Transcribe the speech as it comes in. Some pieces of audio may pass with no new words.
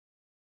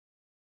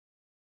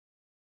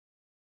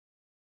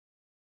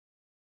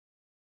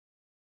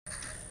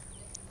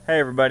Hey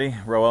everybody,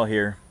 Roel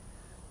here.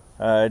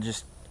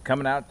 Just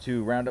coming out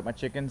to round up my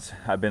chickens.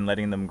 I've been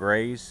letting them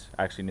graze.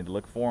 I actually need to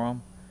look for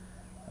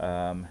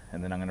them.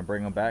 And then I'm going to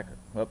bring them back.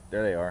 Oh,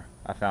 there they are.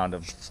 I found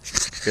them.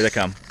 Here they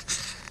come.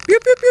 Pew,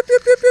 pew, pew, pew,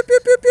 pew, pew, pew,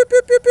 pew,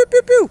 pew, pew, pew,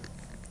 pew, pew.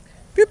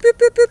 Pew, pew,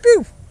 pew, pew,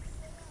 pew.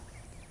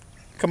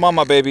 Come on,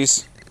 my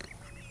babies.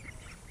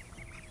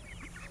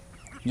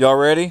 Y'all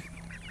ready?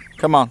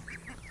 Come on.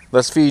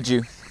 Let's feed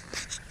you.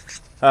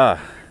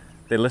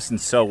 They listen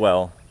so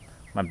well.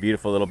 My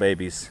beautiful little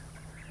babies.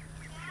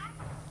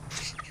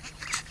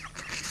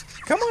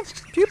 Come on.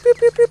 Pew, pew,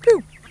 pew, pew,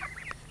 pew.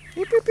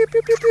 Pew, pew, pew,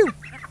 pew, pew, pew.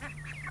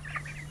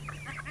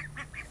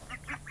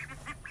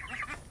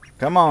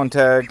 Come on,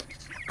 Tag.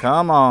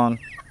 Come on.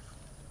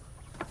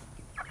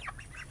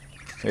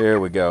 Here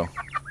we go.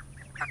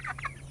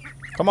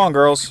 Come on,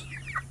 girls.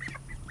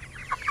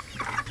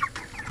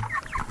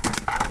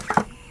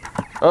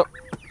 Oh.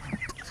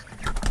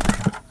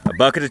 A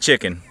bucket of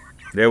chicken.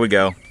 There we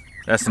go.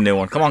 That's the new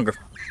one. Come on, girl.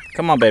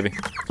 Come on, baby.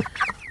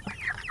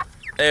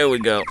 There we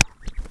go.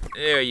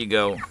 There you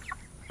go.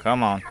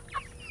 Come on.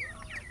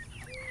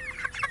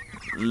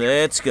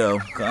 Let's go.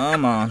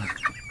 Come on.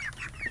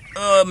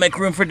 Oh, make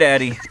room for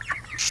Daddy.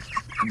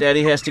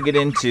 Daddy has to get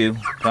in too.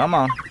 Come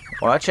on.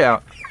 Watch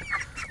out.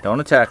 Don't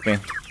attack me.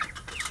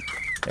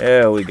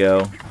 There we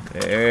go.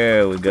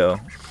 There we go.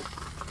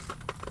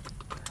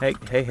 Hey,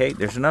 hey, hey.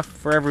 There's enough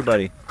for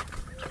everybody.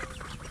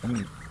 Let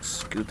me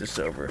scoot this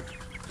over.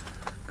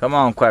 Come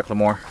on,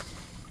 Quacklemore.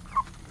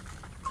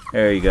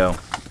 There you go.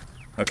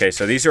 Okay,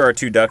 so these are our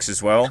two ducks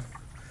as well.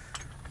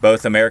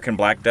 Both American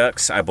black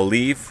ducks, I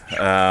believe. It's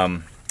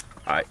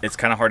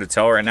kind of hard to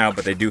tell right now,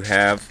 but they do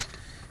have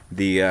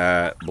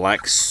the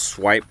black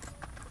swipe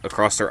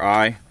across their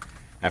eye.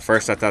 At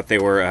first I thought they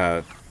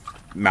were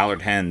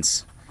mallard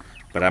hens,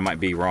 but I might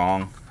be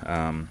wrong.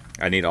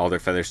 I need all their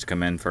feathers to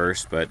come in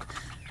first, but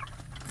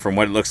from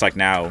what it looks like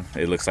now,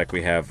 it looks like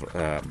we have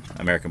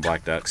American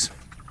black ducks.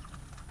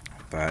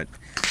 But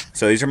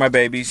so these are my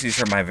babies. These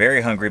are my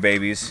very hungry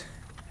babies,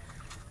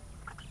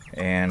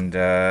 and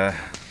I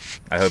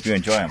hope you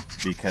enjoy them,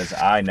 because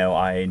I know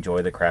I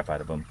enjoy the crap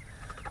out of them.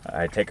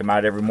 I take them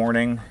out every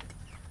morning,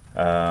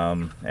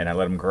 and I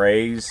let them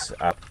graze.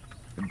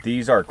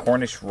 These are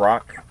Cornish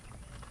rock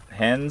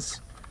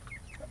hens.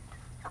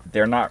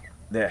 They're not,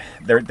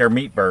 they're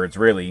meat birds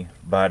really,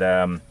 but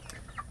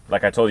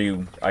like I told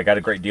you, I got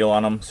a great deal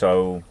on them,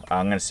 so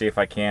I'm gonna see if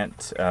I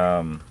can't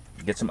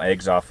get some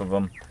eggs off of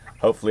them.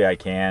 Hopefully I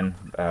can.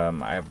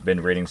 I've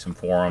been reading some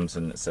forums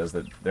and it says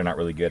that they're not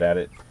really good at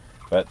it,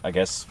 but I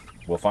guess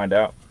we'll find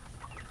out.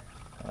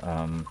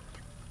 Let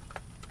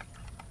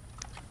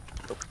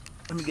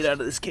me get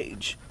out of this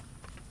cage.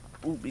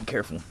 Ooh, be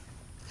careful.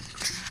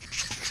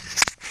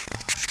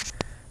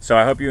 So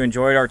I hope you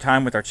enjoyed our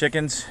time with our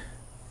chickens,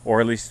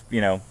 or at least,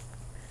 you know,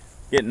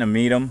 getting to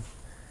meet them.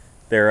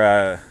 They're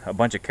a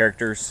bunch of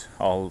characters.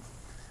 I'll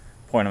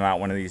point them out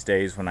one of these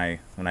days when I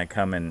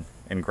come and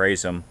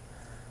graze them.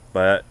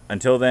 But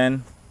until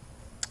then,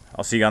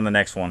 I'll see you on the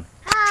next one.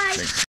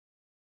 Bye.